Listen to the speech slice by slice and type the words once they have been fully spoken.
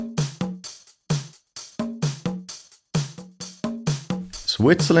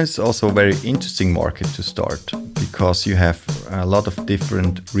Switzerland is also a very interesting market to start because you have a lot of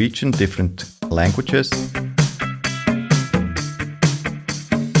different regions, different languages.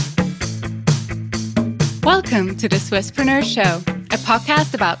 Welcome to the Swisspreneur Show, a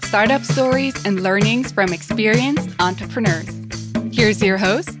podcast about startup stories and learnings from experienced entrepreneurs. Here's your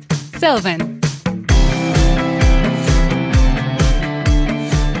host, Sylvan.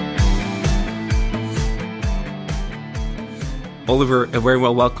 Oliver, a very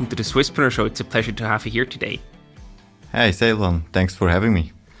well welcome to the Swisspreneur Show. It's a pleasure to have you here today. Hey, Sylvan. Thanks for having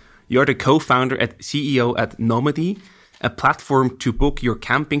me. You're the co-founder and CEO at Nomady, a platform to book your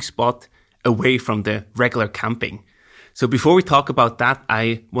camping spot away from the regular camping. So before we talk about that,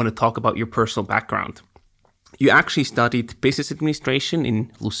 I want to talk about your personal background. You actually studied business administration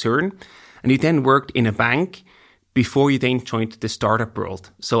in Lucerne, and you then worked in a bank before you then joined the startup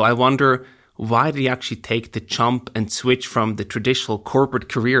world. So I wonder, why did you actually take the jump and switch from the traditional corporate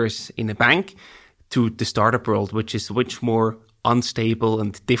careers in a bank to the startup world, which is much more unstable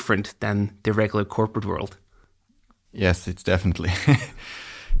and different than the regular corporate world? Yes, it's definitely.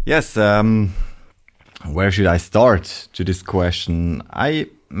 Yes, where should I start to this question? I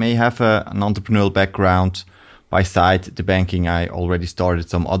may have an entrepreneurial background. By side the banking, I already started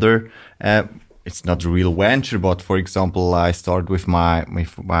some other it's not a real venture, but for example, I started with my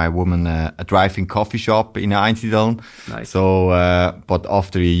woman a drive-in coffee shop in Einsiedeln. Nice. So, but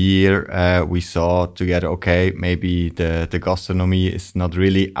after a year, we saw together, okay, maybe the gastronomy is not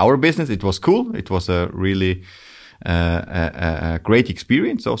really our business. It was cool. It was a really a great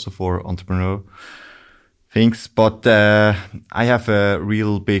experience also for entrepreneur things. But I have a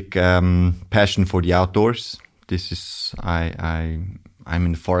real big passion for the outdoors. This is I'm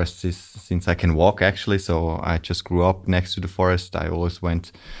in the forest since I can walk, actually. So I just grew up next to the forest. I always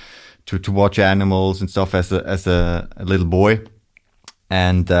went to watch animals and stuff as a little boy.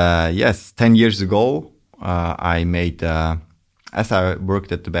 And yes, 10 years ago, I made, as I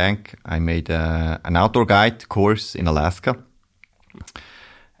worked at the bank, I made an outdoor guide course in Alaska.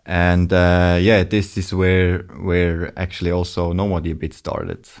 And yeah, this is where actually also Nomady a bit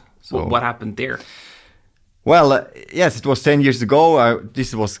started. So what happened there? Well, yes, it was 10 years ago.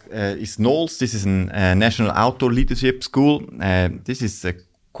 This was is NOLS. This is a National Outdoor Leadership School. This is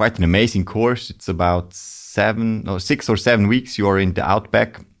quite an amazing course. It's about 6 or 7 weeks. You are in the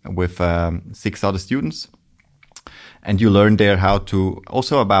outback with 6 other students. And you learn there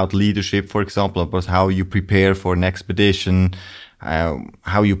also about leadership, for example, about how you prepare for an expedition,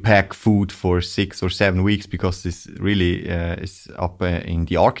 how you pack food for 6 or 7 weeks, because this really is up in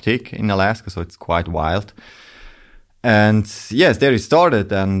the Arctic in Alaska, so it's quite wild. And yes, there it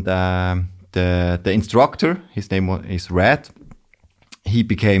started. And the instructor, his name is Red. He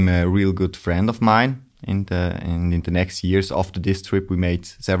became a real good friend of mine. In the next years after this trip, we made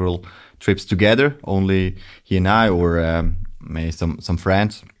several trips together, only he and I, or maybe some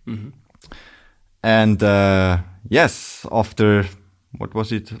friends. Mm-hmm. And yes, after, what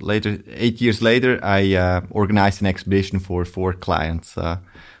was it, 8 years later, I organized an expedition for 4 clients,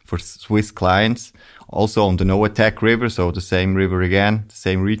 for Swiss clients, also on the Noatak River, so the same river again, the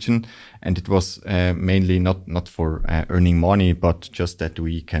same region. And it was mainly not for earning money, but just that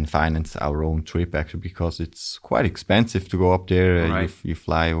we can finance our own trip, actually, because it's quite expensive to go up there. Right. You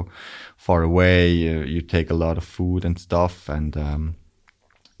fly far away, you take a lot of food and stuff. And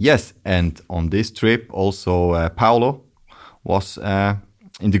yes, and on this trip also Paolo was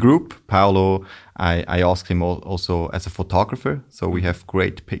in the group. Paolo, I asked him also as a photographer, so we have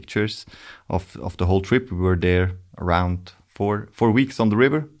great pictures of the whole trip. We were there around 4 weeks on the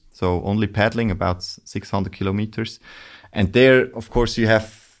river, so only paddling about 600 kilometers. And there, of course, you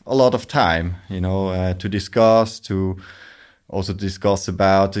have a lot of time, to discuss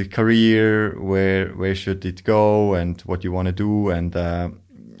about the career, where should it go and what you want to do. And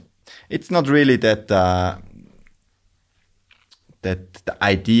it's not really that the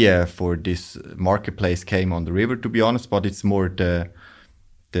idea for this marketplace came on the river, to be honest, but it's more to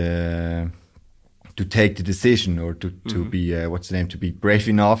take the decision, or to be to be brave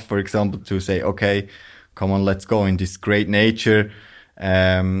enough, for example, to say, okay, come on, let's go in this great nature.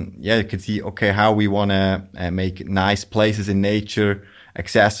 You can see, okay, how we want to make nice places in nature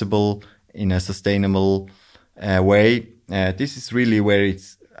accessible in a sustainable way. This is really where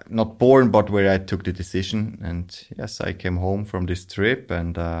it's not born, but where I took the decision. And yes, I came home from this trip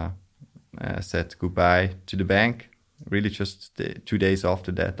and said goodbye to the bank. Really just 2 days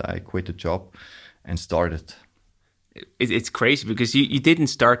after that, I quit the job and started. It's crazy because you didn't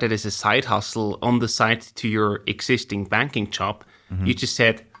start that as a side hustle on the side to your existing banking job. Mm-hmm. You just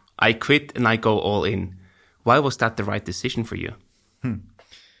said, I quit and I go all in. Why was that the right decision for you?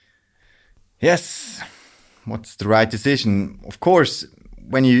 Yes, what's the right decision? Of course,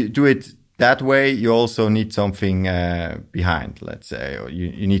 when you do it that way, you also need something behind, let's say, or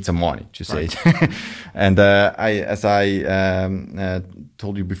you need some money to say it. And as I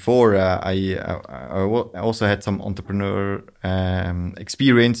told you before, I also had some entrepreneur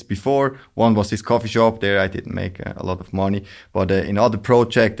experience before. One was this coffee shop. There I didn't make a lot of money, but in other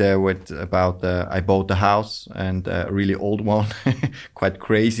project I bought a house, and a really old one, quite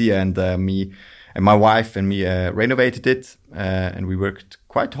crazy, and my wife and me renovated it, and we worked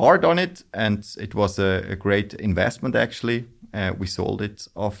quite hard on it, and it was a great investment actually. We sold it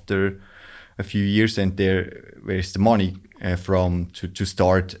after a few years, and where's the money from to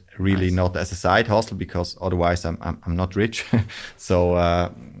start really nice. Not as a side hustle, because otherwise I'm not rich.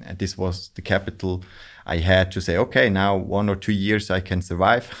 So this was the capital I had to say, okay, now 1 or 2 years I can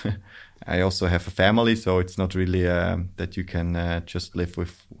survive. I also have a family, so it's not really that you can just live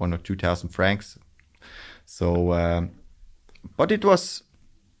with 1,000 or 2,000 francs. So, but it was,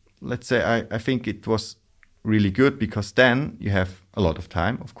 let's say, I think it was really good, because then you have a lot of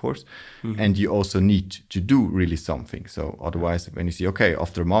time, of course, and you also need to do really something. So otherwise, when you see, okay,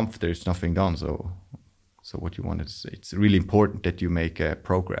 after a month, there's nothing done. So what you want is, it's really important that you make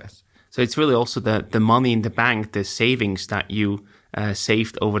progress. So it's really also the money in the bank, the savings that you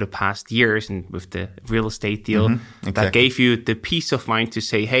saved over the past years, and with the real estate deal, exactly. That gave you the peace of mind to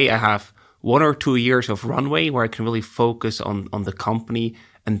say, hey, I have 1 or 2 years of runway where I can really focus on the company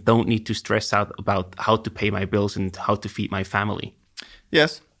and don't need to stress out about how to pay my bills and how to feed my family.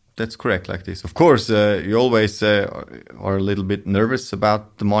 Yes, that's correct, like this. Of course, you always are a little bit nervous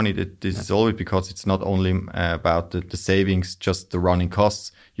about the money. That this is always, because it's not only about the savings, just the running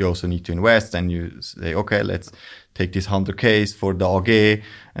costs. You also need to invest, and you say, okay, let's take this 100K for the AG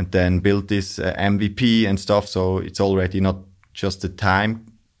and then build this MVP and stuff. So it's already not just the time.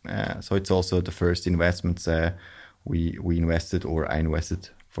 So it's also the first investments we invested, or I invested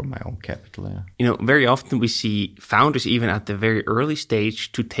for my own capital. You know, very often we see founders, even at the very early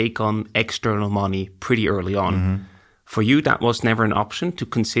stage, to take on external money pretty early on. For you, that was never an option to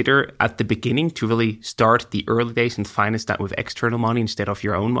consider at the beginning, to really start the early days and finance that with external money instead of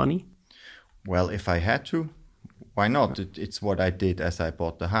your own money? Well, if I had to, why not? It's what I did as I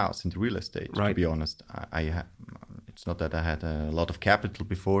bought the house in the real estate, to be honest. It's not that I had a lot of capital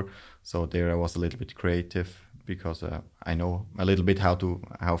before, so there I was a little bit creative, because I know a little bit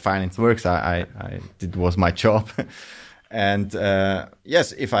how finance works. It was my job. And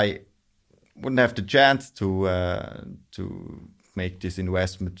yes, if I wouldn't have the chance to make these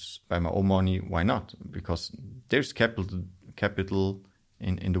investments by my own money, why not? Because there's capital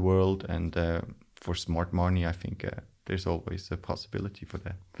in the world, and for smart money, I think there's always a possibility for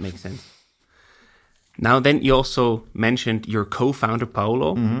that. Makes sense. Now, then you also mentioned your co-founder,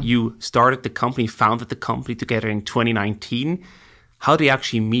 Paolo. You started the company, founded the company together in 2019. How did you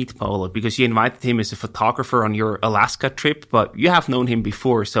actually meet Paolo? Because you invited him as a photographer on your Alaska trip, but you have known him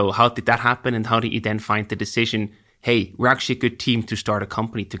before. So how did that happen? And how did you then find the decision, hey, we're actually a good team to start a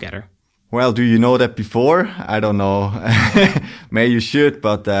company together? Well, do you know that before? I don't know. Maybe you should,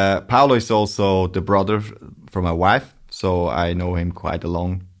 but Paolo is also the brother from my wife. So I know him quite a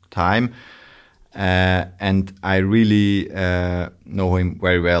long time. And I really know him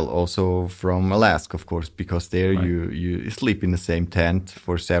very well also from Alaska, of course, because there you sleep in the same tent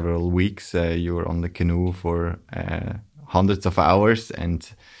for several weeks. You're on the canoe for hundreds of hours. And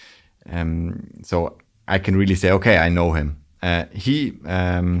so I can really say, okay, I know him. He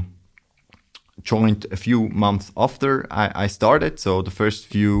joined a few months after I started. So the first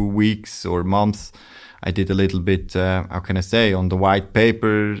few weeks or months, I did a little bit, how can I say, on the white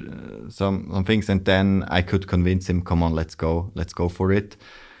paper, some things, and then I could convince him, come on, let's go for it.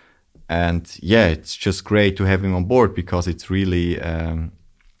 And yeah, it's just great to have him on board, because it's really,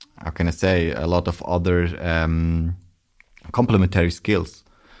 how can I say, a lot of other complementary skills.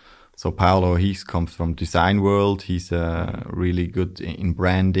 So Paolo, he comes from design world. He's really good in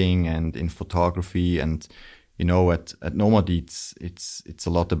branding and in photography, and you know, at Nomady, it's a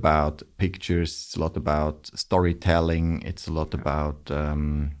lot about pictures. It's a lot about storytelling. It's a lot about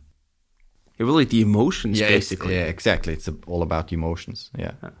really the emotions, basically. Yeah, exactly. It's all about emotions.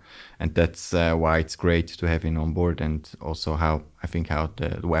 Yeah, and that's why it's great to have him on board. And also how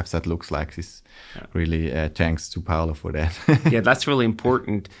the website looks like is really thanks to Paolo for that. Yeah, that's really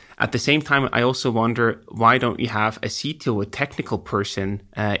important. At the same time, I also wonder, why don't you have a CTO, a technical person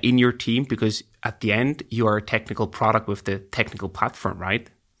in your team? Because at the end, you are a technical product with the technical platform, right?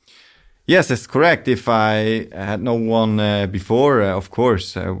 Yes, that's correct. If I had no one before, of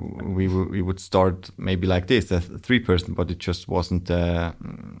course, we would start maybe like this, a 3-person, but it just wasn't, I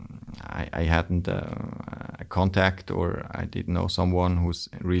hadn't a contact, or I didn't know someone who's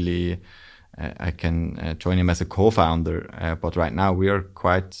really, I can join him as a co-founder. But right now we are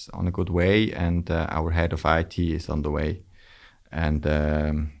quite on a good way, and our head of IT is on the way.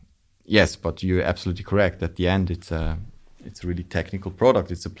 And yes, but you're absolutely correct. At the end, it's a really technical product.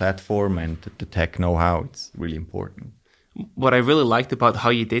 It's a platform, and the tech know-how, it's really important. What I really liked about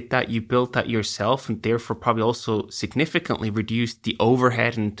how you did that, you built that yourself, and therefore probably also significantly reduced the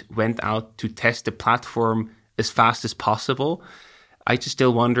overhead and went out to test the platform as fast as possible. I just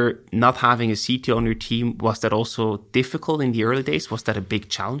still wonder, not having a CTO on your team, was that also difficult in the early days? Was that a big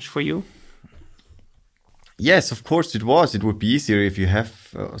challenge for you? Yes, of course it was. It would be easier if you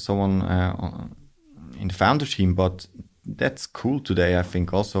have someone in the founder team, but that's cool today. I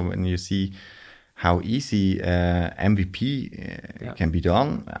think also when you see how easy MVP can be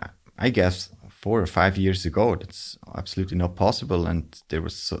done, I guess 4 or 5 years ago, that's absolutely not possible. And there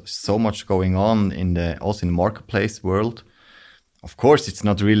was so much going on also in the marketplace world. Of course, it's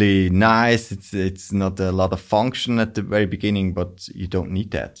not really nice. It's not a lot of function at the very beginning, but you don't need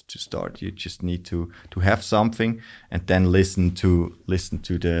that to start. You just need to have something, and then listen to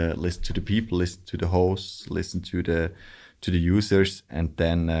the people, listen to the hosts, listen to the users, and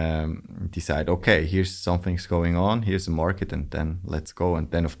then decide, okay, here's something's going on, here's a market, and then let's go.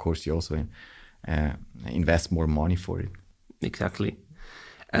 And then of course you also invest more money for it. Exactly.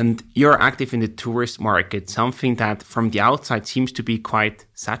 And you're active in the tourist market, something that from the outside seems to be quite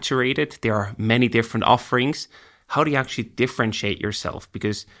saturated. There are many different offerings. How do you actually differentiate yourself?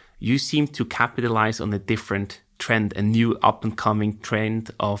 Because you seem to capitalize on a different trend, a new up and coming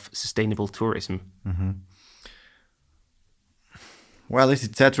trend of sustainable tourism. Mm-hmm. Well, is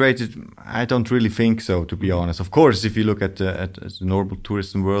it saturated? I don't really think so, to be honest. Of course, if you look at the normal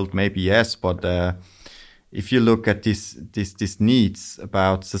tourism world, maybe yes, but if you look at this needs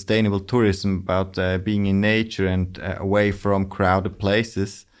about sustainable tourism, about being in nature and away from crowded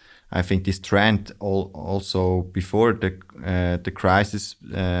places, I think this trend also before the crisis,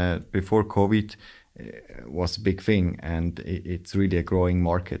 before COVID, was a big thing, and it's really a growing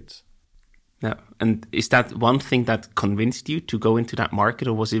market. Yeah, and is that one thing that convinced you to go into that market,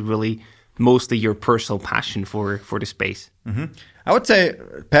 or was it really mostly your personal passion for the space? Mm-hmm. I would say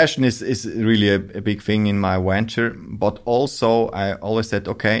passion is really a big thing in my venture, but also I always said,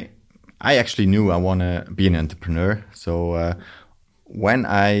 okay, I actually knew I want to be an entrepreneur. So when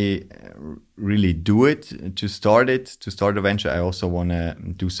I really do it, to start a venture, I also want to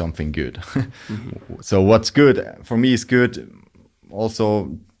do something good. Mm-hmm. So what's good for me is good.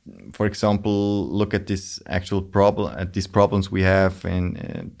 Also, for example, look at this actual problem, at these problems we have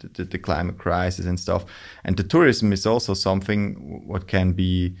in the climate crisis and stuff. And the tourism is also something what can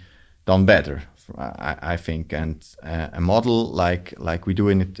be done better, I think. And a model like we do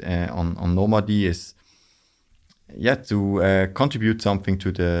in it on Nomady is, to contribute something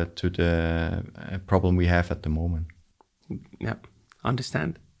to the problem we have at the moment. Yeah,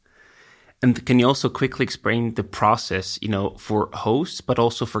 understand. And can you also quickly explain the process, for hosts, but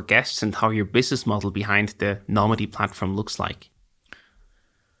also for guests, and how your business model behind the Nomady platform looks like?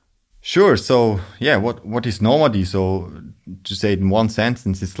 Sure. So, what is Nomady? So, to say it in one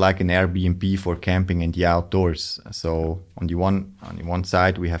sentence, it's like an Airbnb for camping and the outdoors. So, on the one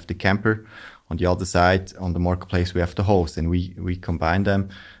side, we have the camper. On the other side, on the marketplace, we have the host, and we combine them.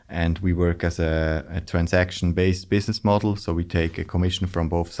 And we work as a transaction-based business model. So, we take a commission from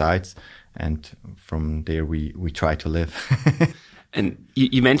both sides. And from there, we try to live. And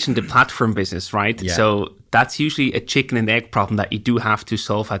you mentioned the platform business, right? Yeah. So that's usually a chicken and egg problem that you do have to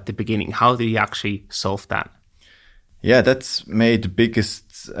solve at the beginning. How do you actually solve that? Yeah, that's made the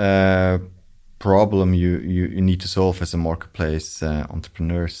biggest problem you need to solve as a marketplace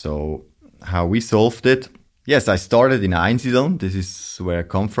entrepreneur. So how we solved it? Yes, I started in Einsiedeln. This is where I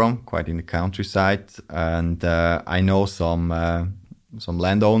come from, quite in the countryside. And I know some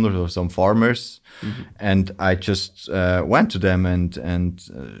landowners or some farmers, mm-hmm. and I just went to them and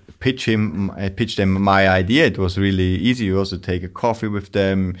pitched them my idea. It was really easy. You also take a coffee with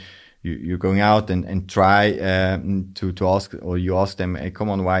them. You're going out and try to ask, or you ask them, hey, come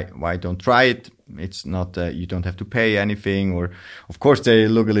on, why don't try it? It's not you don't have to pay anything. Or of course they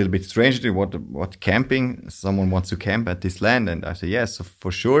look a little bit strangely. What camping? Someone wants to camp at this land, and I say yes,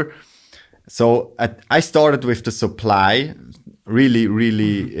 for sure. So I started with the supply.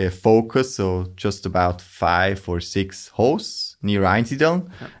 Really focused. So just about 5 or 6 hosts near Einsiedeln.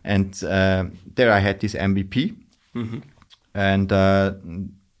 Yeah. And there I had this MVP. Mm-hmm. And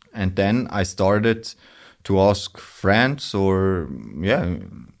And then I started to ask friends or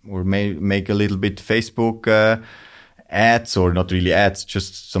make a little bit Facebook ads, or not really ads,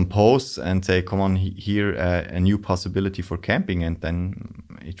 just some posts, and say, come on, here a new possibility for camping. And then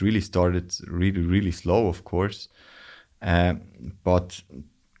it really started really, really slow, of course. But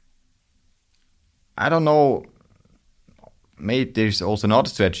I don't know, maybe there's also another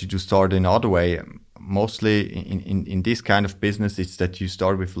strategy to start in another way. Mostly in this kind of business, it's that you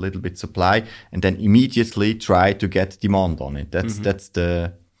start with a little bit supply and then immediately try to get demand on it. That's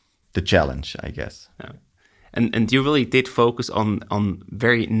the challenge, I guess. Yeah. And you really did focus on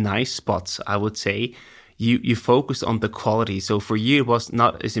very nice spots, I would say. You focused on the quality. So for you, it was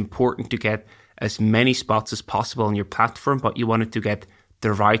not as important to get as many spots as possible on your platform, but you wanted to get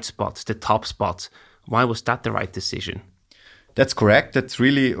the right spots, the top spots. Why was that the right decision? That's correct. That's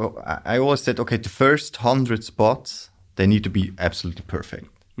really, I always said, okay, the first 100 spots, they need to be absolutely perfect.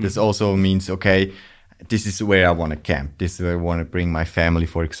 Mm-hmm. This also means, okay, this is where I want to camp. This is where I want to bring my family,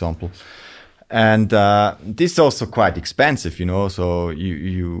 for example. And this is also quite expensive, you know. So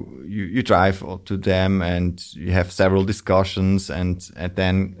you drive to them and you have several discussions, and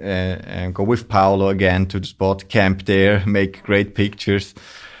then go with Paolo again to the spot, camp there, make great pictures.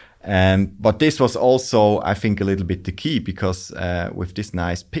 But this was also, I think, a little bit the key, because with these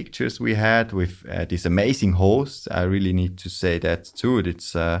nice pictures we had, with these amazing hosts, I really need to say that too.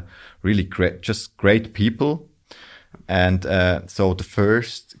 It's really great, just great people. And so the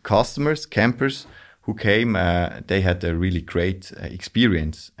first customers, campers who came, they had a really great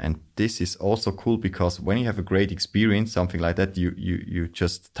experience. And this is also cool, because when you have a great experience, something like that, you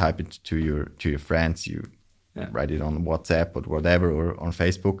just type it to your friends, you write it on WhatsApp or whatever, or on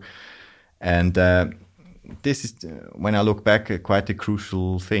Facebook. And this is, when I look back, quite a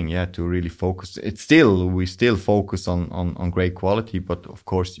crucial thing, to really focus. We still focus on great quality, but of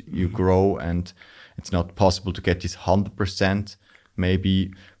course you grow, and it's not possible to get this 100%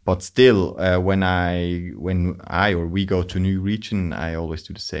 maybe. But still, when we go to a new region, I always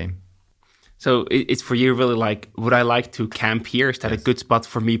do the same. So it's for you really like, would I like to camp here? Is that a good spot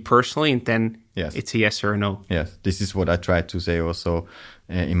for me personally? And then it's a yes or a no. Yes, this is what I try to say also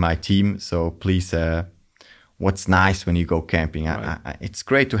in my team. So please, what's nice when you go camping? Right. It's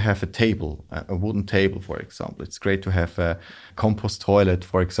great to have a table, a wooden table, for example. It's great to have a compost toilet,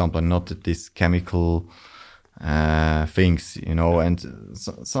 for example, and not this chemical things, you know, and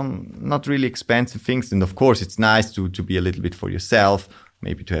some not really expensive things. And of course, it's nice to be a little bit for yourself,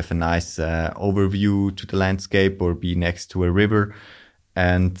 maybe to have a nice overview to the landscape, or be next to a river.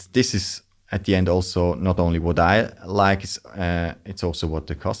 And this is at the end also not only what I like, it's also what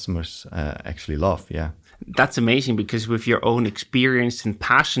the customers actually love. Yeah. That's amazing, because with your own experience and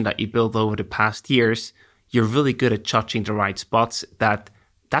passion that you built over the past years, you're really good at judging the right spots.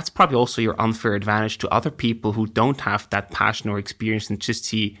 That's probably also your unfair advantage to other people who don't have that passion or experience and just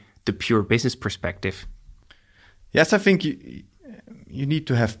see the pure business perspective. Yes, I think you need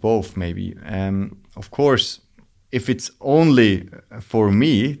to have both, maybe. Of course, if it's only for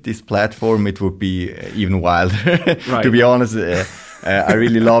me, this platform, it would be even wilder. Right. To be honest, I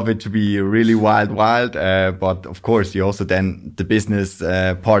really love it to be really wild. But of course, you also then the business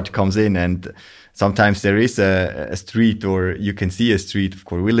part comes in, and sometimes there is a street, or you can see a street. Of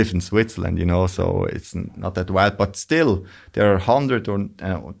course, we live in Switzerland, you know, so it's not that wild. But still, there are 100 or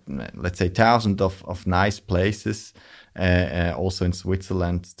let's say 1,000 of nice places also in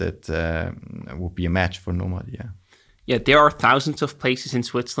Switzerland that would be a match for Nomad. Yeah, there are thousands of places in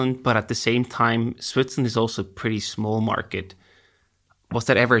Switzerland, but at the same time, Switzerland is also a pretty small market. Was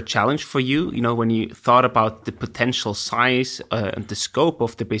that ever a challenge for you? You know, when you thought about the potential size and the scope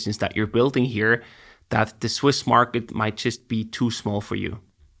of the business that you're building here, that the Swiss market might just be too small for you?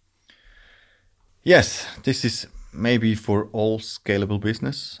 Yes, this is maybe for all scalable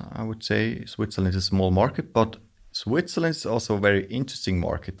business. I would say Switzerland is a small market, but Switzerland is also a very interesting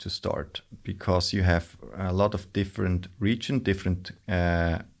market to start, because you have a lot of different regions, different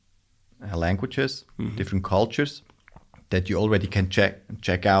languages, different cultures that you already can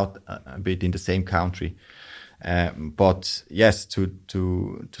check out a bit in the same country. But yes, to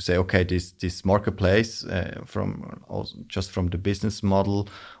say, okay, this marketplace just from the business model,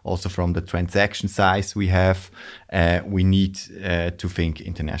 also from the transaction size we have, we need to think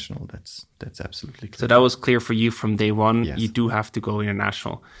international. That's absolutely clear. So that was clear for you from day one. Yes. You do have to go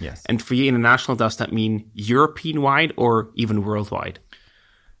international. Yes. And for you, international, does that mean European wide or even worldwide?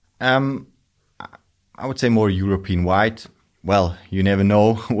 I would say more European wide. Well, you never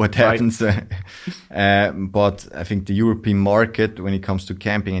know what happens. Right. But I think the European market, when it comes to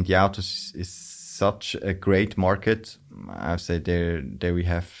camping and the autos, is such a great market. I say there we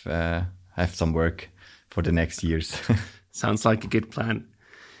have some work for the next years. Sounds like a good plan.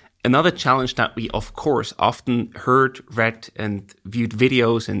 Another challenge that we, of course, often heard, read, and viewed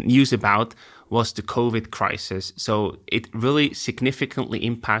videos and news about was the COVID crisis. So it really significantly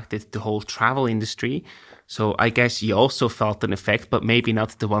impacted the whole travel industry. So I guess you also felt an effect, but maybe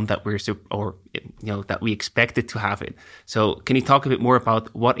not the one that that we expected to have it. So can you talk a bit more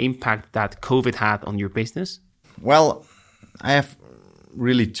about what impact that COVID had on your business? Well, I have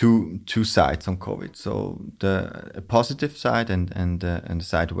really two sides on COVID. So a positive side and the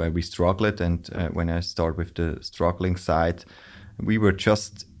side where we struggled. And when I start with the struggling side, we were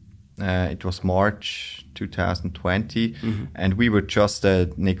just it was March 2020, and we were just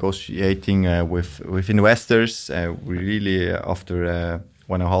negotiating with investors. We really, after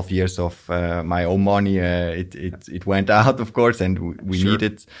 1.5 years of my own money, it went out, of course, and we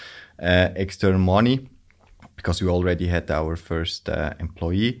needed external money because we already had our first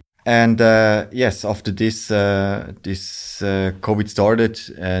employee. And yes, after this COVID started,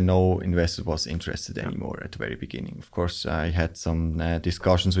 no investor was interested anymore at the very beginning. Of course, I had some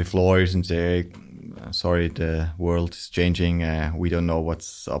discussions with lawyers and say, sorry, the world is changing. We don't know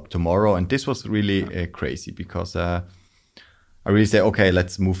what's up tomorrow. And this was really crazy because I really said, okay,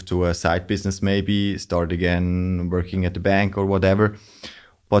 let's move to a side business, maybe start again working at the bank or whatever.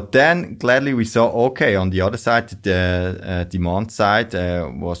 But then gladly we saw, okay, on the other side, the demand side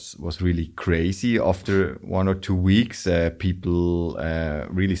was really crazy. After 1 or 2 weeks, people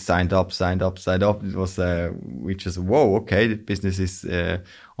really signed up. It was, we just, whoa, okay, the business is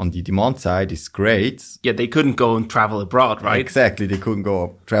on the demand side is great. Yeah, they couldn't go and travel abroad, right? Exactly, they couldn't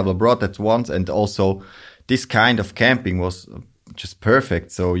go travel abroad at once. And also this kind of camping was just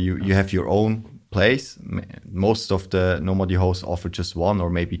perfect. So you have your own place. Most of the Nomady hosts offer just one or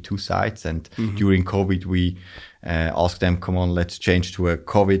maybe 2 sites. And during COVID, we asked them, come on, let's change to a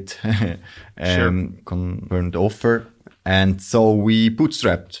COVID confirmed offer. And so we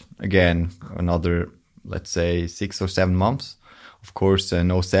bootstrapped again another, let's say, 6 or 7 months. Of course,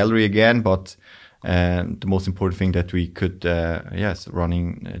 no salary again, but the most important thing that we could,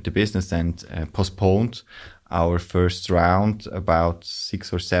 running the business and postponed our first round about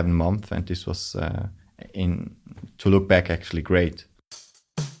 6 or 7 months, and this was, to look back, actually great.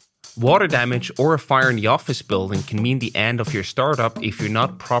 Water damage or a fire in the office building can mean the end of your startup if you're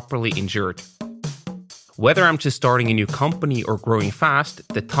not properly insured. Whether I'm just starting a new company or growing fast,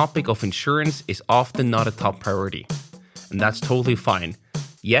 the topic of insurance is often not a top priority. And that's totally fine.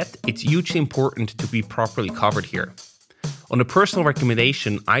 Yet, it's hugely important to be properly covered here. On a personal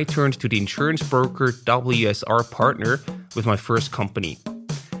recommendation, I turned to the insurance broker WSR Partner with my first company.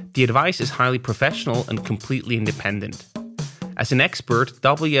 The advice is highly professional and completely independent. As an expert,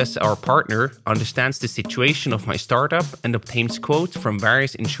 WSR Partner understands the situation of my startup and obtains quotes from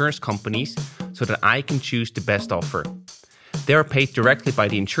various insurance companies so that I can choose the best offer. They are paid directly by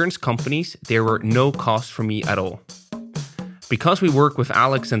the insurance companies. There were no costs for me at all. Because we work with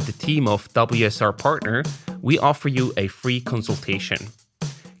Alex and the team of WSR Partner, we offer you a free consultation.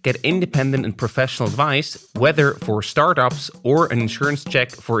 Get independent and professional advice, whether for startups or an insurance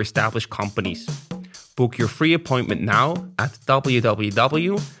check for established companies. Book your free appointment now at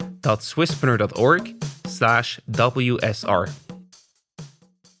www.swisspreneur.org/WSR.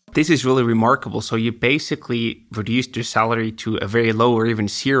 This is really remarkable. So you basically reduced your salary to a very low or even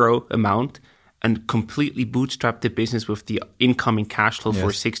zero amount and completely bootstrapped the business with the incoming cash flow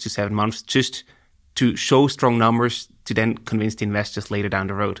for 6 to 7 months, just to show strong numbers to then convince the investors later down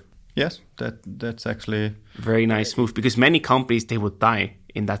the road. Yes, that's actually very nice move, because many companies, they would die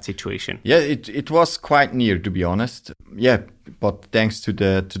in that situation. Yeah, it was quite near, to be honest. Yeah, but thanks to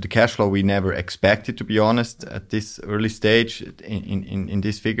the cash flow we never expected, to be honest, at this early stage in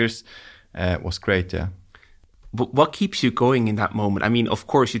these figures, was great. Yeah. But what keeps you going in that moment? I mean, of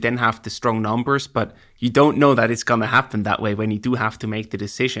course, you then have the strong numbers, but you don't know that it's going to happen that way when you do have to make the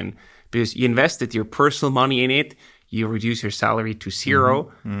decision, because you invested your personal money in it. You reduce your salary to zero.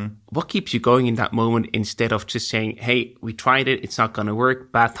 What keeps you going in that moment instead of just saying, hey, we tried it, it's not going to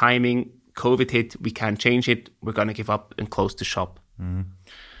work, bad timing, COVID hit, we can't change it, we're going to give up and close the shop?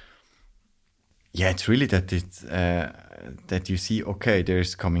 Yeah, it's really that you see, okay,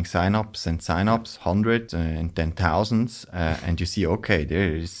 there's coming sign-ups, hundreds and then thousands, and you see, okay,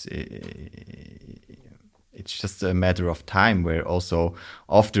 it's just a matter of time where also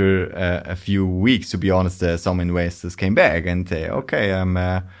after a few weeks, to be honest, some investors came back and say, okay,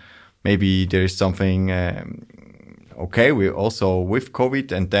 maybe there's something okay. We also with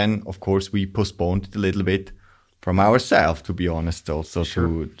COVID, and then of course we postponed it a little bit, from ourselves, to be honest, also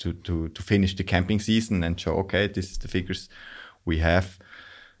Sure. to finish the camping season and show, okay, this is the figures we have.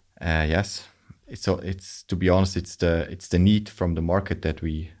 Yes, it's to be honest, it's the need from the market that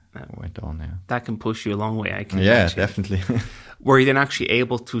we went on. Yeah, That can push you a long way, I can yeah, imagine. definitely. Were you then actually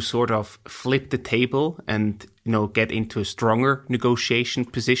able to sort of flip the table and, get into a stronger negotiation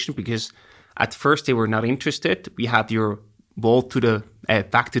position? Because at first they were not interested. We had your wall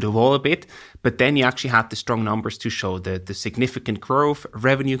back to the wall a bit, but then you actually had the strong numbers to show the significant growth,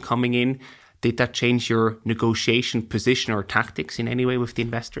 revenue coming in. Did that change your negotiation position or tactics in any way with the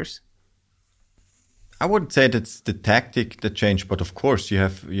investors? I wouldn't say that's the tactic that changed, but of course you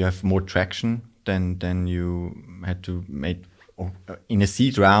have more traction than you had to make. In a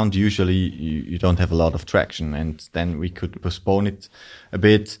seed round, usually you don't have a lot of traction, and then we could postpone it a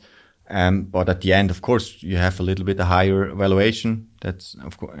bit. But at the end, of course, you have a little bit a higher valuation. That's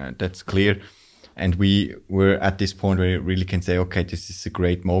clear. And we were at this point where you really can say, okay, this is a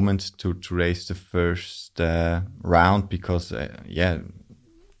great moment to raise the first round, because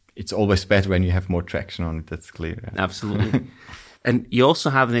it's always better when you have more traction on it. That's clear. Absolutely. And you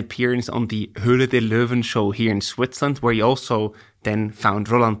also have an appearance on the Höhle der Löwen show here in Switzerland, where you also then found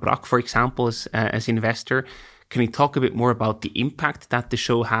Roland Brack, for example, as investor. Can you talk a bit more about the impact that the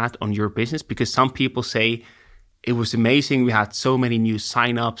show had on your business? Because some people say it was amazing. We had so many new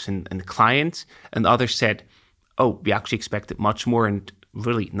signups and clients, and others said, oh, we actually expected much more, and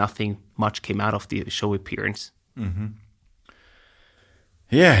really nothing much came out of the show appearance. Mm-hmm.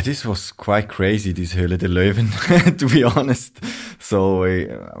 Yeah, this was quite crazy, this Höhle der Löwen, to be honest. So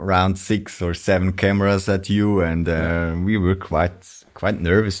around 6 or 7 cameras at you, and we were quite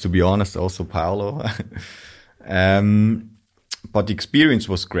nervous, to be honest. Also Paolo. But the experience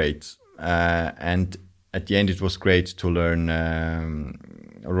was great, and at the end it was great to learn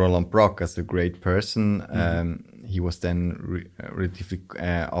Roland Brack as a great person. He was then relatively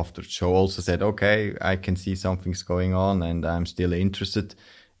after the show also said, okay, I can see something's going on and I'm still interested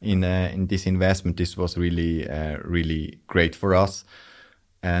in this investment. This was really really great for us.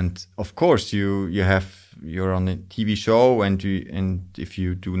 And of course you're on a TV show, and if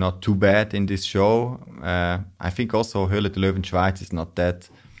you do not too bad in this show, I think also Höhle der Löwen Schweiz is not that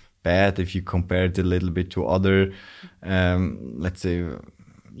bad if you compare it a little bit to other let's say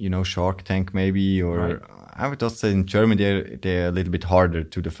Shark Tank maybe, or right. I would also say in Germany they're a little bit harder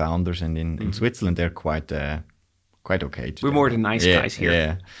to the founders, and in Switzerland they're quite okay. We're more the nice guys here.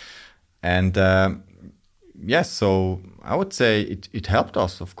 Yeah, and yes, so I would say it helped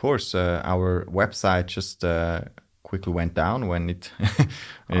us. Of course, our website just quickly went down when it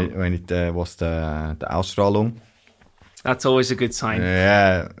was the Ausstrahlung. That's always a good sign.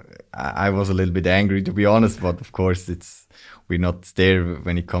 Yeah, I was a little bit angry, to be honest, but of course we're not there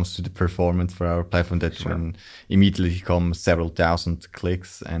when it comes to the performance for our platform. That Sure. when immediately come several thousand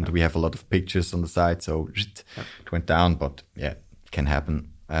clicks, and we have a lot of pictures on the site, so it went down. But yeah, it can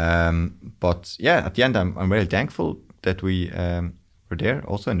happen. But yeah, at the end, I'm very thankful that we were there.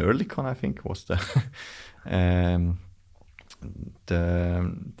 Also in Earlycon, I think, was the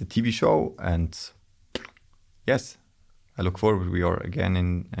TV show, and yes, I look forward. We are again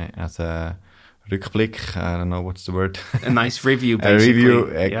in as a Rückblick. I don't know what's the word. A nice review, A basically.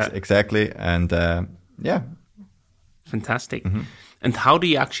 review, Yeah. exactly, and yeah. Fantastic. And how do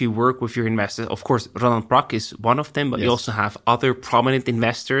you actually work with your investors? Of course, Roland Brack is one of them, but you Yes. also have other prominent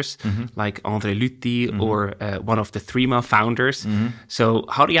investors like André Luthi or one of the Threema founders. So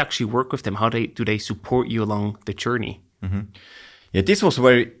how do you actually work with them? How do they support you along the journey? Yeah, this was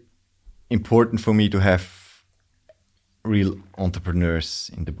very important for me to have real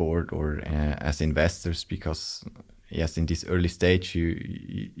entrepreneurs in the board or as investors, because yes, in this early stage,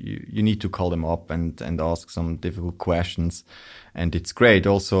 you need to call them up and ask some difficult questions, and it's great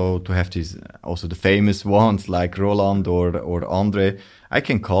also to have these also the famous ones like Roland or Andre. I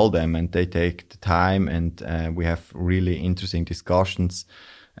can call them and they take the time, and we have really interesting discussions.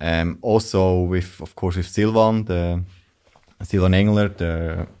 Also with Silvan, Silvan Engler,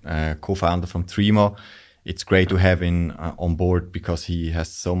 the co-founder from Threema. It's great to have him on board because he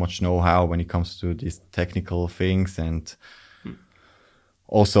has so much know-how when it comes to these technical things, and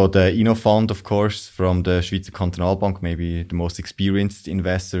also the InnoFund, of course, from the Schweizer Kantonalbank, maybe the most experienced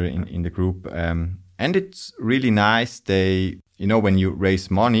investor in the group. And it's really nice. When you raise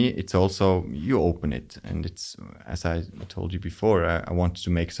money, it's also, you open it. And it's, as I told you before, I wanted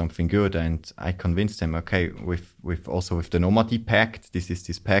to make something good. And I convinced them, okay, with the Nomadi Pact,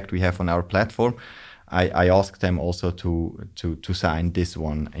 this pact we have on our platform, I asked them also to sign this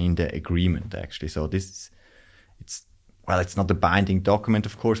one in the agreement, actually. So it's not a binding document,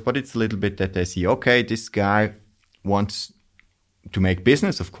 of course, but it's a little bit that they see, okay, this guy wants to make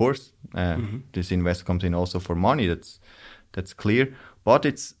business, of course. This investor comes in also for money. That's clear. But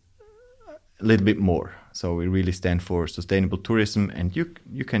it's a little bit more. So we really stand for sustainable tourism, and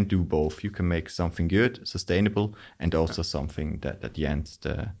you can do both. You can make something good, sustainable, and also something that at the end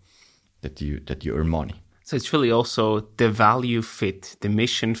that you earn money. So it's really also the value fit, the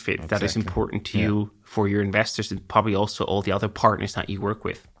mission fit that is important to you for your investors, and probably also all the other partners that you work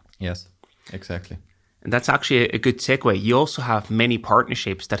with. Yes, exactly. And that's actually a good segue. You also have many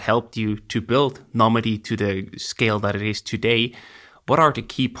partnerships that helped you to build Nomady to the scale that it is today. What are the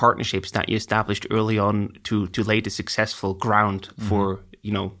key partnerships that you established early on to lay the successful ground for,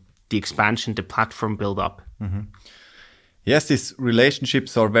 the expansion, the platform build up? Yes, these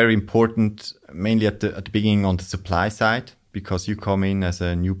relationships are very important, mainly at the beginning on the supply side, because you come in as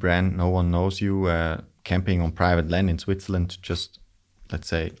a new brand, no one knows you, camping on private land in Switzerland, just let's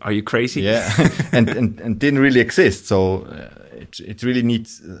say. Are you crazy? Yeah, and didn't really exist. So it really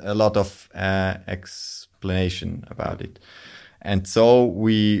needs a lot of explanation about it. And so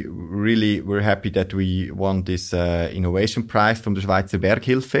we're happy that we won this innovation prize from the Schweizer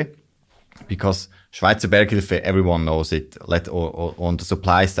Berghilfe, because Schweizer Berghilfe, everyone knows it. On the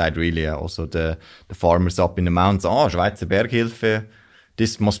supply side, really, also the farmers up in the mountains. Oh, Schweizer Berghilfe,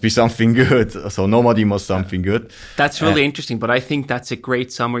 this must be something good. So Nomady must something good. That's really interesting, but I think that's a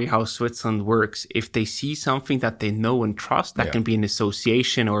great summary how Switzerland works. If they see something that they know and trust, that can be an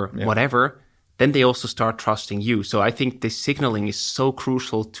association or whatever, then they also start trusting you. So I think the signaling is so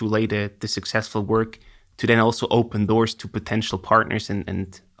crucial to lay the successful work to then also open doors to potential partners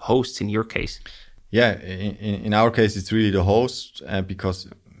and hosts in your case. Yeah, in our case, it's really the host because,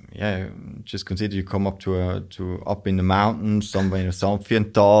 just consider you come up to up in the mountains, somewhere in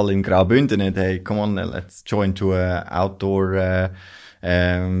Sanfiental, in Graubünden, and hey, come on, let's join to a outdoor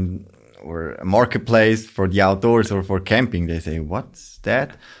or a marketplace for the outdoors or for camping. They say, what's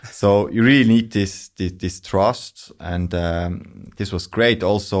that? So you really need this trust, and this was great.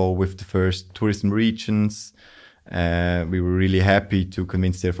 Also with the first tourism regions. We were really happy to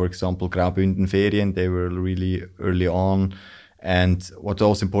convince there, for example, Graubünden Ferien. They were really early on. And what's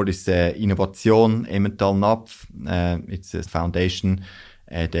also important is Innovation Emmental Napf. It's a foundation.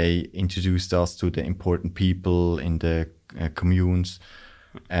 They introduced us to the important people in the communes.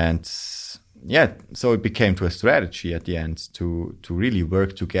 And so it became to a strategy at the end to really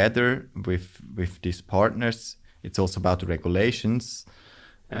work together with these partners. It's also about the regulations.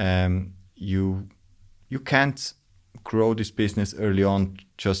 You can't grow this business early on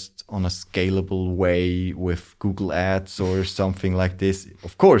just on a scalable way with Google Ads or something like this.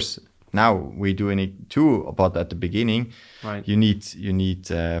 Of course, now we're doing it too, but at the beginning, you need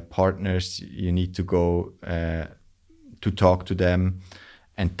partners. You need to go to talk to them,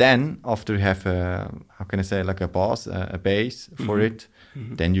 and then after you have a base for it,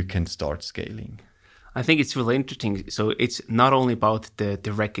 then you can start scaling. I think it's really interesting. So it's not only about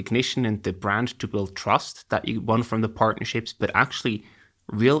the recognition and the brand to build trust that you won from the partnerships, but actually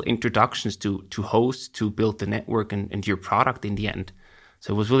real introductions to hosts to build the network and your product in the end.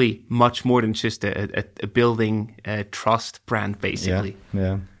 So it was really much more than just a building a trust brand, basically.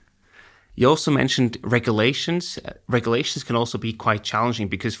 Yeah. You also mentioned regulations. Regulations can also be quite challenging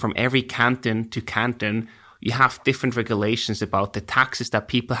because from every canton to canton, you have different regulations about the taxes that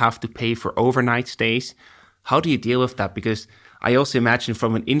people have to pay for overnight stays. How do you deal with that? Because I also imagine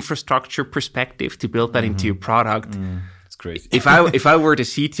from an infrastructure perspective to build that into your product. It's crazy. If I were the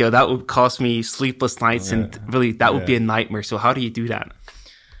CTO, that would cost me sleepless nights and really that would be a nightmare. So how do you do that?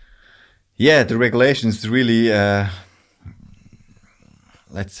 Yeah, the regulations really,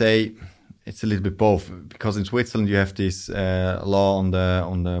 let's say, it's a little bit both, because in Switzerland you have this law on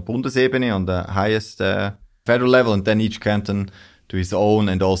the Bundesebene, on the highest federal level, and then each canton do his own,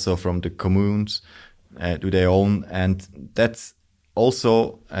 and also from the communes do their own, and that's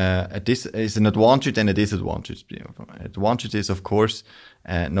also this is an advantage and a disadvantage. Advantage is, of course,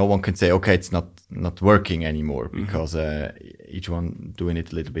 no one can say, okay, it's not working anymore, because each one doing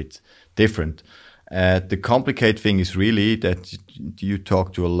it a little bit different. The complicated thing is really that you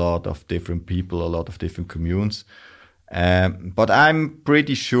talk to a lot of different people, a lot of different communes. But I'm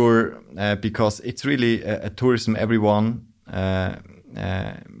pretty sure, because it's really a tourism, everyone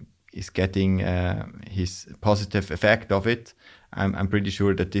is getting his positive effect of it. I'm pretty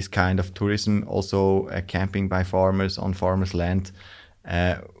sure that this kind of tourism, also camping by farmers on farmers' land,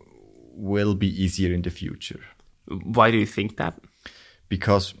 will be easier in the future. Why do you think that?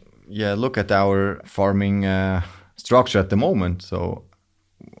 Because look at our farming structure at the moment. So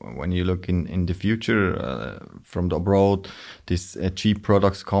when you look in the future from the abroad, these cheap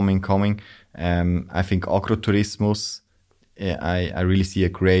products coming. I think agrotourismus. I really see a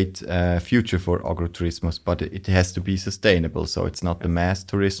great future for agrotourismus, but it has to be sustainable. So it's not the mass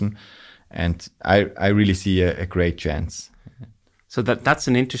tourism, and I really see a great chance. So that's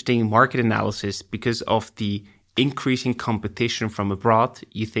an interesting market analysis because of the increasing competition from abroad.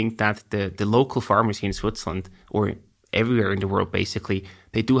 You think that the local farmers here in Switzerland or everywhere in the world, basically,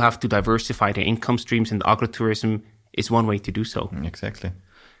 they do have to diversify their income streams, and agrotourism is one way to do so. Exactly.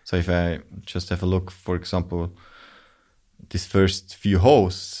 So if I just have a look, for example, these first few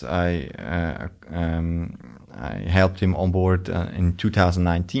hosts, I helped him on board in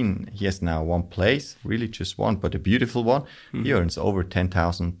 2019. He has now one place, really just one, but a beautiful one. Mm-hmm. He earns over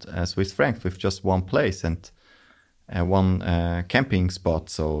 10,000 Swiss francs with just one place and one camping spot.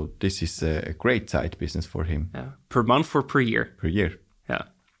 So this is a great side business for him. Yeah. Per month or per year? Per year. Yeah.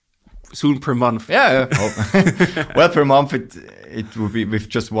 Soon per month. Yeah. Well, per month it would be with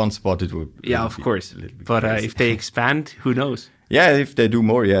just one spot. It would. Yeah, of course. But if they expand, who knows? Yeah, if they do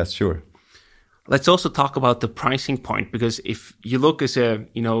more, yes, sure. Let's also talk about the pricing point, because if you look as an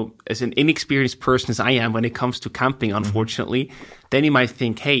inexperienced person as I am when it comes to camping, unfortunately, then you might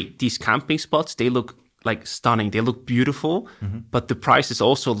think, hey, these camping spots, they look like stunning. They look beautiful, but the prices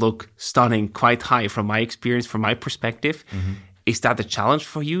also look stunning, quite high from my experience, from my perspective. Is that a challenge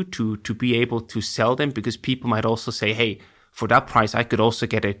for you to be able to sell them? Because people might also say, hey, for that price, I could also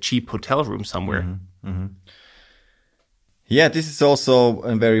get a cheap hotel room somewhere. Yeah, this is also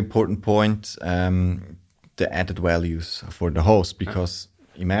a very important point, the added values for the host, because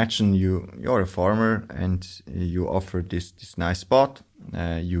imagine you're a farmer and you offer this nice spot.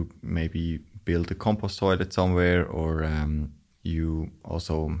 You maybe build a compost toilet somewhere, or you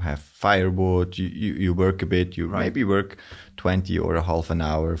also have firewood, you work a bit, you maybe work 20 or a half an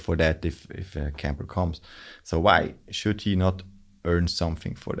hour for that if a camper comes. So why should he not earn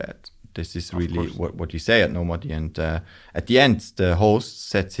something for that? This is really what you say at Nomady. And at the end, the host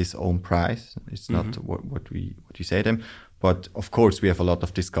sets his own price. It's not what you say to them. But of course, we have a lot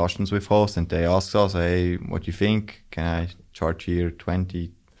of discussions with hosts, and they ask us, hey, what do you think? Can I charge here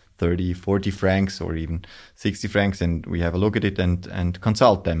 20, 30, 40 francs or even 60 francs, and we have a look at it and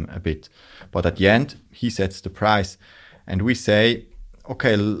consult them a bit. But at the end, he sets the price, and we say,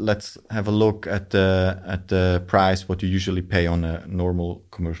 okay, let's have a look at the price, what you usually pay on a normal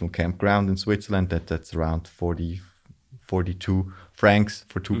commercial campground in Switzerland. That's around 42 francs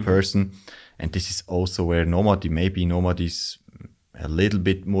for two person. And this is also where Nomady is a little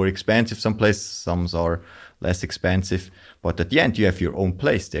bit more expensive. Some places, some are less expensive, but at the end you have your own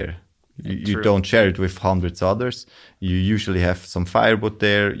place there. You don't share it with hundreds others. You usually have some firewood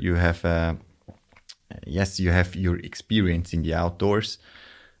there. You have you have your experience in the outdoors,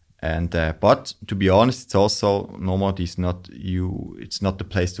 and but to be honest, it's also Nomady is not it's not the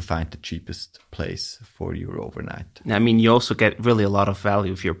place to find the cheapest place for your overnight. I mean, you also get really a lot of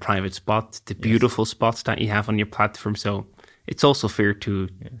value of your private spot, the beautiful spots that you have on your platform. So it's also fair to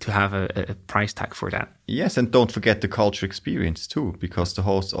have a price tag for that. Yes, and don't forget the culture experience too, because the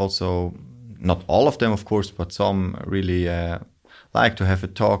hosts also, not all of them, of course, but some really like to have a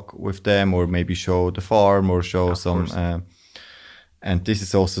talk with them, or maybe show the farm, or show some. And this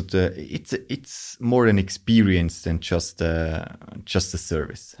is also it's more an experience than just a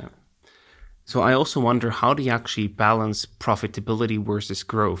service. Yeah. So I also wonder, how do you actually balance profitability versus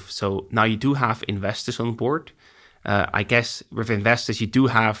growth? So now you do have investors on board. I guess with investors, you do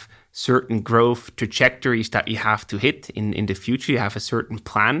have certain growth trajectories that you have to hit in the future. You have a certain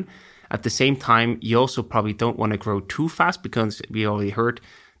plan. At the same time, you also probably don't want to grow too fast, because we already heard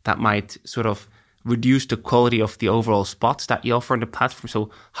that might sort of reduce the quality of the overall spots that you offer on the platform. So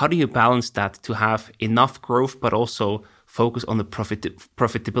how do you balance that to have enough growth, but also focus on the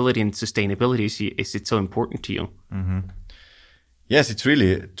profitability and sustainability? Is it so important to you? Yes, it's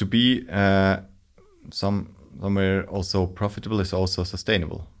really to be somewhere also profitable is also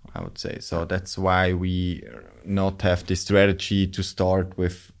sustainable, I would say. So that's why we not have this strategy to start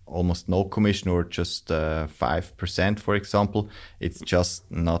with almost no commission, or just 5%, for example. It's just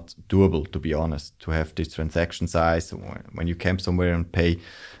not doable, to be honest, to have this transaction size. When you camp somewhere and pay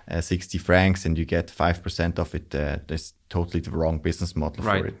 60 francs and you get 5% of it, that's totally the wrong business model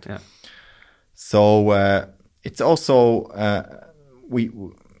for it. Yeah. So it's also we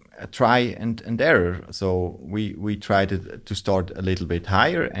try and error. So we tried to start a little bit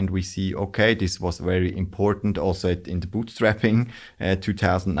higher, and we see, okay, this was very important also in the bootstrapping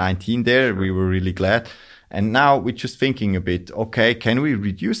 2019 there. We were really glad. And now we're just thinking a bit, okay, can we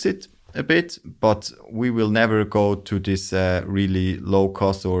reduce it? a bit, but we will never go to this really low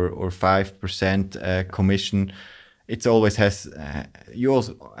cost or 5% commission. It always has, you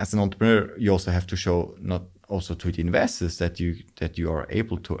also, as an entrepreneur, you also have to show not also to the investors that you are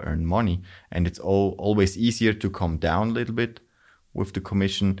able to earn money. And it's always easier to come down a little bit with the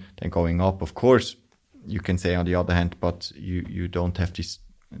commission than going up. Of course, you can say on the other hand, but you don't have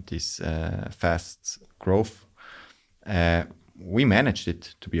this fast growth. We managed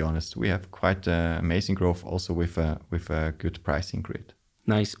it, to be honest. We have quite amazing growth also with a good pricing grid.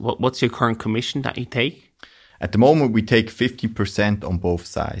 Nice. What's your current commission that you take? At the moment, we take 15% on both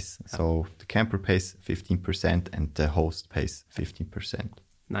sides. Yeah. So the camper pays 15% and the host pays 15%.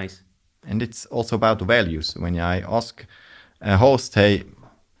 Nice. And it's also about values. When I ask a host, hey,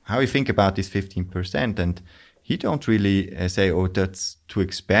 how you think about this 15%? And he don't really say, oh, that's too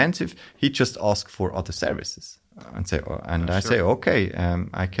expensive. He just asks for other services. And say, I say, okay,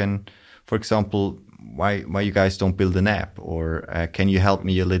 I can, for example, why you guys don't build an app, or can you help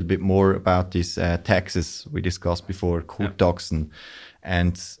me a little bit more about these taxes we discussed before, Kurtaxen,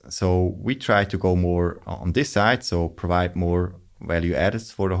 and so we try to go more on this side, so provide more value added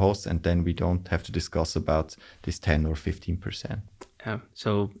for the host, and then we don't have to discuss about this 10 or 15%.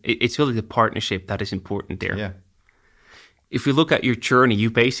 So it's really the partnership that is important there. Yeah. If we look at your journey,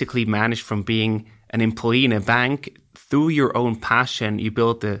 you basically managed from being an employee in a bank. Through your own passion, you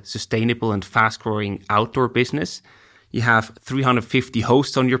built a sustainable and fast-growing outdoor business. You have 350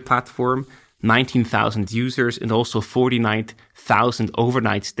 hosts on your platform, 19,000 users, and also 49,000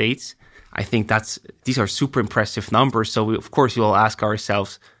 overnight stays. I think these are super impressive numbers. So of course, we will ask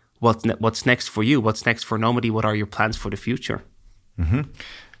ourselves, what's next for you? What's next for Nomady? What are your plans for the future? Mm-hmm.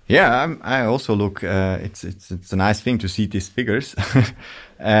 Yeah, I also look. It's a nice thing to see these figures,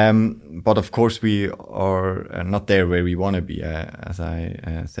 but of course we are not there where we want to be. As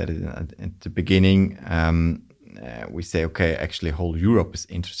I said at the beginning, we say, okay, actually, whole Europe is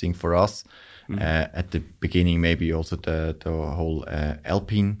interesting for us. Mm-hmm. At the beginning, maybe also the whole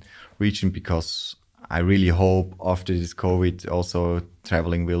Alpine region, because I really hope after this COVID, also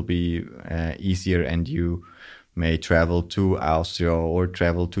traveling will be easier, and you may travel to Austria or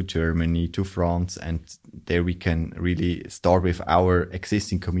travel to Germany, to France, and there we can really start with our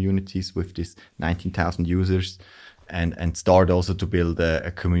existing communities with this 19,000 users and start also to build a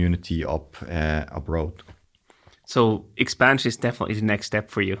community up abroad. So expansion is definitely the next step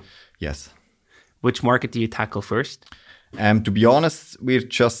for you. Yes. Which market do you tackle first? To be honest, we're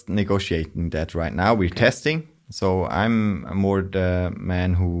just negotiating that right now. We're testing. So I'm more the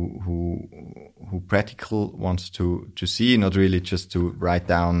man who practical wants to see, not really just to write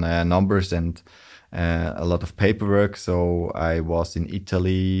down numbers and a lot of paperwork. So I was in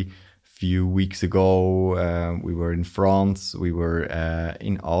Italy a few weeks ago. We were in France. We were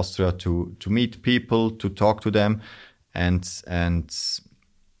in Austria to meet people, to talk to them, and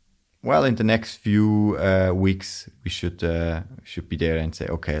well, in the next few weeks we should be there and say,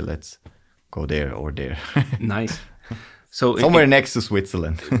 okay, let's go there or there. Nice. So somewhere next to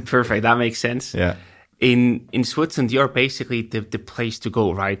Switzerland. Perfect. That makes sense. Yeah. In Switzerland, you're basically the place to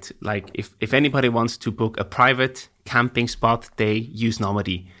go, right? Like if anybody wants to book a private camping spot, they use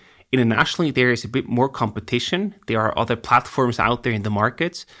Nomady. Internationally, there is a bit more competition. There are other platforms out there in the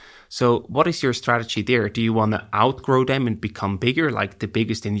markets. So what is your strategy there? Do you want to outgrow them and become bigger, like the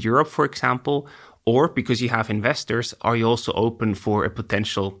biggest in Europe, for example? Or because you have investors, are you also open for a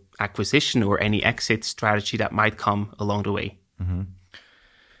potential acquisition or any exit strategy that might come along the way? Mm-hmm.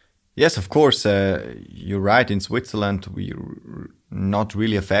 Yes, of course. You're right. In Switzerland, we're not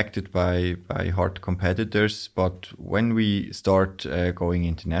really affected by hard competitors. But when we start going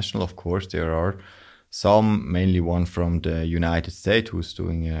international, of course, there are some, mainly one from the United States, who's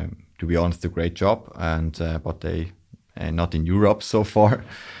doing, to be honest, a great job. And but they not in Europe so far.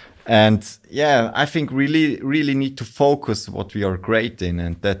 And yeah, I think really need to focus what we are great in,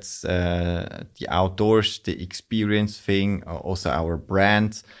 and that's the outdoors, the experience thing, also our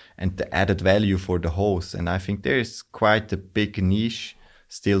brand and the added value for the host. And I think there is quite a big niche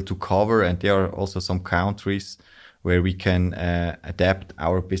still to cover, and there are also some countries where we can adapt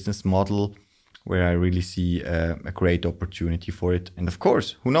our business model, where I really see a great opportunity for it. And of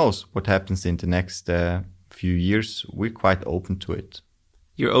course, who knows what happens in the next few years? We're quite open to it.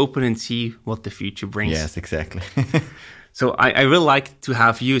 You're open and see what the future brings. Yes, exactly. So I really like to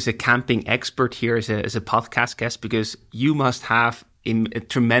have you as a camping expert here as a podcast guest, because you must have a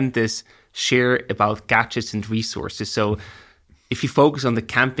tremendous share about gadgets and resources. So if you focus on the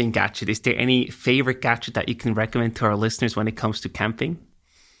camping gadget, is there any favorite gadget that you can recommend to our listeners when it comes to camping?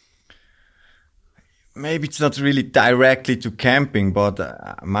 maybe it's not really directly to camping, but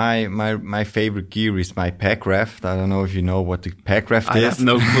my favorite gear is my Packraft. I don't know if you know what the Packraft is. I have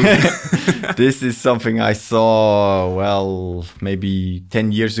no clue. This is something I saw, well, maybe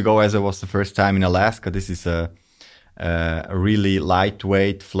 10 years ago as it was the first time in Alaska. This is a really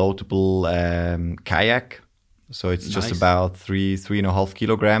lightweight, floatable kayak. So it's just about 3.5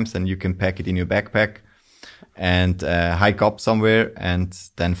 kilograms, and you can pack it in your backpack and hike up somewhere and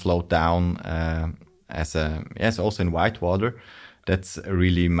then float down also in whitewater. That's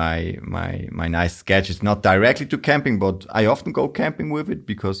really my nice gadget. Not directly to camping, but I often go camping with it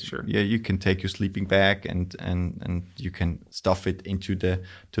because you can take your sleeping bag and you can stuff it into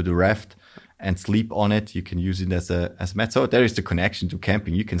the raft and sleep on it. You can use it as a mat. So there is the connection to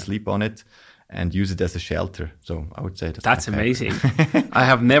camping. You can sleep on it and use it as a shelter. So I would say that's amazing. I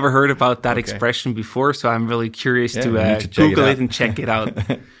have never heard about that expression before, so I'm really curious to Google it and check it out.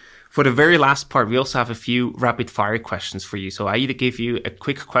 For the very last part, we also have a few rapid fire questions for you. So I either give you a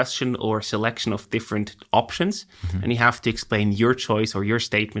quick question or a selection of different options, and you have to explain your choice or your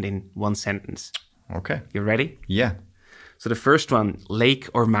statement in one sentence. Okay. You ready? Yeah. So the first one, lake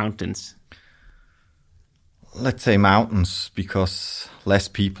or mountains? Let's say mountains, because less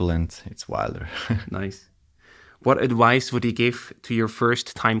people and it's wilder. Nice. What advice would you give to your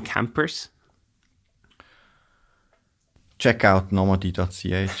first-time campers? Check out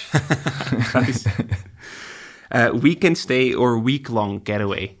nomady.ch. Nice. Weekend stay or week-long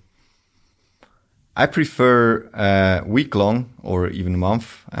getaway? I prefer week-long or even a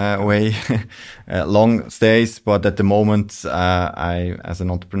month away, long stays. But at the moment, I, as an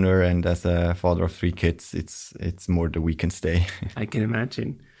entrepreneur and as a father of 3 kids, it's more the weekend stay. I can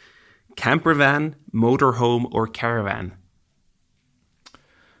imagine. Camper van, motorhome, or caravan?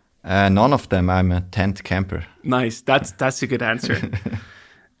 None of them. I'm a tent camper. Nice. That's a good answer.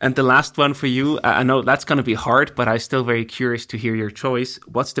 And the last one for you, I know that's going to be hard, but I'm still very curious to hear your choice.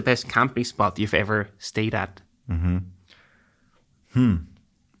 What's the best camping spot you've ever stayed at? I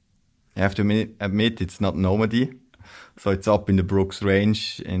have to admit it's not Nomady. So it's up in the Brooks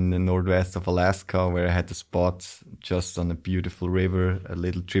Range in the northwest of Alaska, where I had a spot just on a beautiful river. A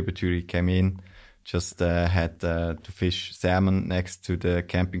little tributary came in. Just had to fish salmon next to the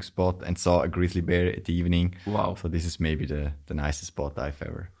camping spot and saw a grizzly bear at the evening. Wow. So this is maybe the nicest spot I've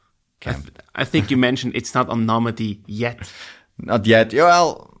ever camped. I think you mentioned it's not on Nomady yet. Not yet.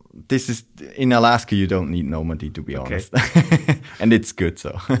 Well, this is in Alaska. You don't need Nomady, to be honest. And it's good,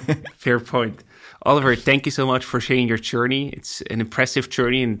 so. Fair point. Oliver, thank you so much for sharing your journey. It's an impressive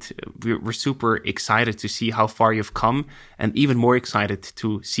journey, and we're super excited to see how far you've come, and even more excited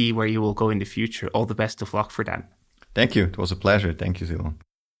to see where you will go in the future. All the best of luck for that. Thank you. It was a pleasure. Thank you, Silvan.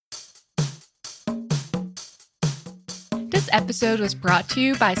 This episode was brought to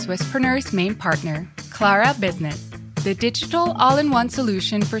you by Swisspreneurs' main partner, Klara Business, the digital all-in-one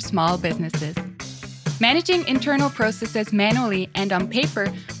solution for small businesses. Managing internal processes manually and on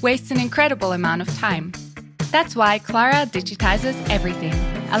paper wastes an incredible amount of time. That's why Klara digitizes everything,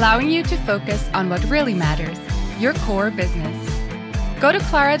 allowing you to focus on what really matters, your core business. Go to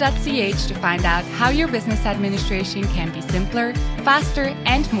klara.ch to find out how your business administration can be simpler, faster,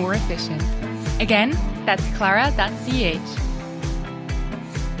 and more efficient. Again, that's klara.ch.